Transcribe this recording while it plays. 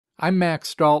I'm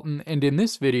Max Dalton, and in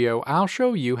this video I'll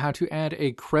show you how to add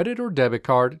a credit or debit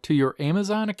card to your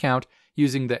Amazon account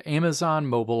using the Amazon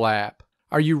mobile app.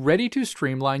 Are you ready to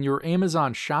streamline your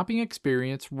Amazon shopping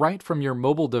experience right from your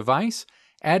mobile device?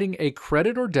 Adding a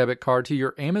credit or debit card to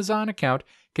your Amazon account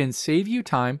can save you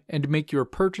time and make your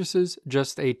purchases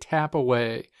just a tap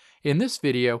away. In this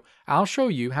video, I'll show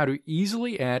you how to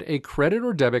easily add a credit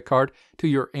or debit card to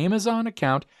your Amazon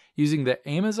account using the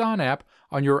Amazon app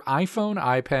on your iPhone,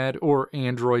 iPad, or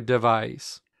Android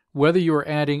device. Whether you're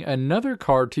adding another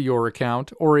card to your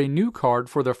account or a new card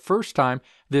for the first time,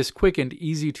 this quick and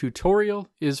easy tutorial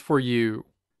is for you.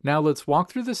 Now let's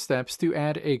walk through the steps to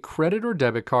add a credit or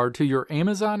debit card to your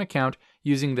Amazon account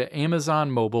using the Amazon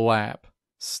mobile app.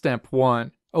 Step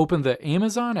 1. Open the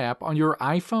Amazon app on your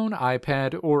iPhone,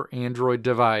 iPad, or Android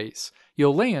device.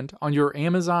 You'll land on your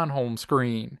Amazon home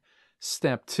screen.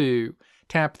 Step 2.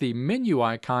 Tap the menu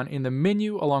icon in the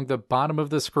menu along the bottom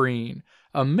of the screen.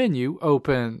 A menu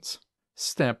opens.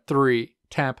 Step 3.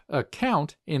 Tap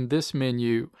Account in this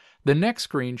menu. The next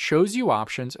screen shows you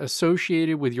options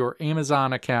associated with your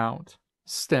Amazon account.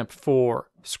 Step 4.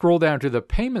 Scroll down to the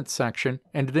Payments section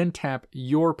and then tap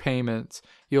Your Payments.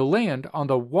 You'll land on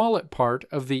the Wallet part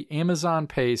of the Amazon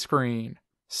Pay screen.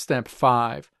 Step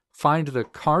 5. Find the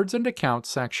Cards and Accounts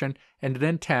section and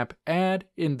then tap Add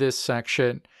in this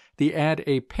section. The Add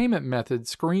a Payment Method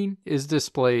screen is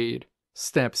displayed.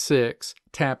 Step 6.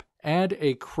 Tap Add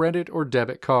a Credit or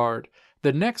Debit Card.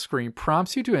 The next screen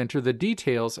prompts you to enter the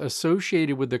details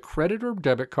associated with the credit or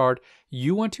debit card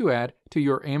you want to add to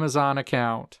your Amazon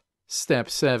account. Step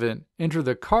 7. Enter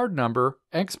the card number,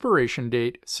 expiration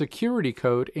date, security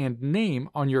code, and name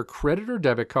on your credit or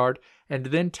debit card, and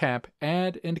then tap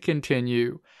Add and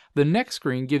Continue. The next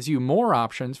screen gives you more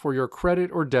options for your credit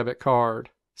or debit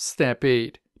card. Step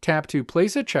 8. Tap to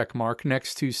place a check mark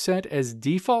next to Set as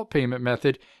Default Payment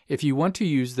Method if you want to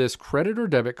use this credit or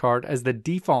debit card as the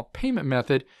default payment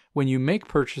method when you make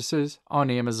purchases on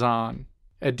Amazon.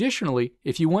 Additionally,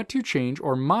 if you want to change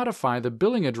or modify the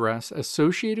billing address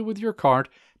associated with your card,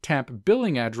 tap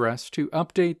Billing Address to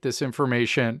update this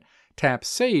information. Tap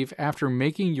Save after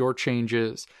making your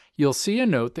changes. You'll see a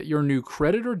note that your new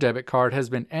credit or debit card has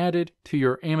been added to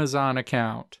your Amazon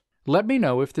account. Let me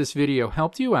know if this video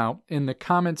helped you out in the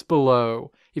comments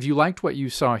below. If you liked what you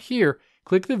saw here,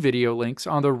 click the video links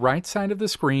on the right side of the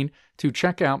screen to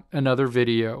check out another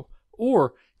video.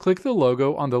 Or click the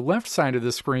logo on the left side of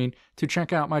the screen to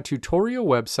check out my tutorial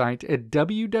website at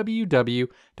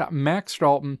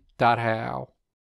www.maxdalton.how.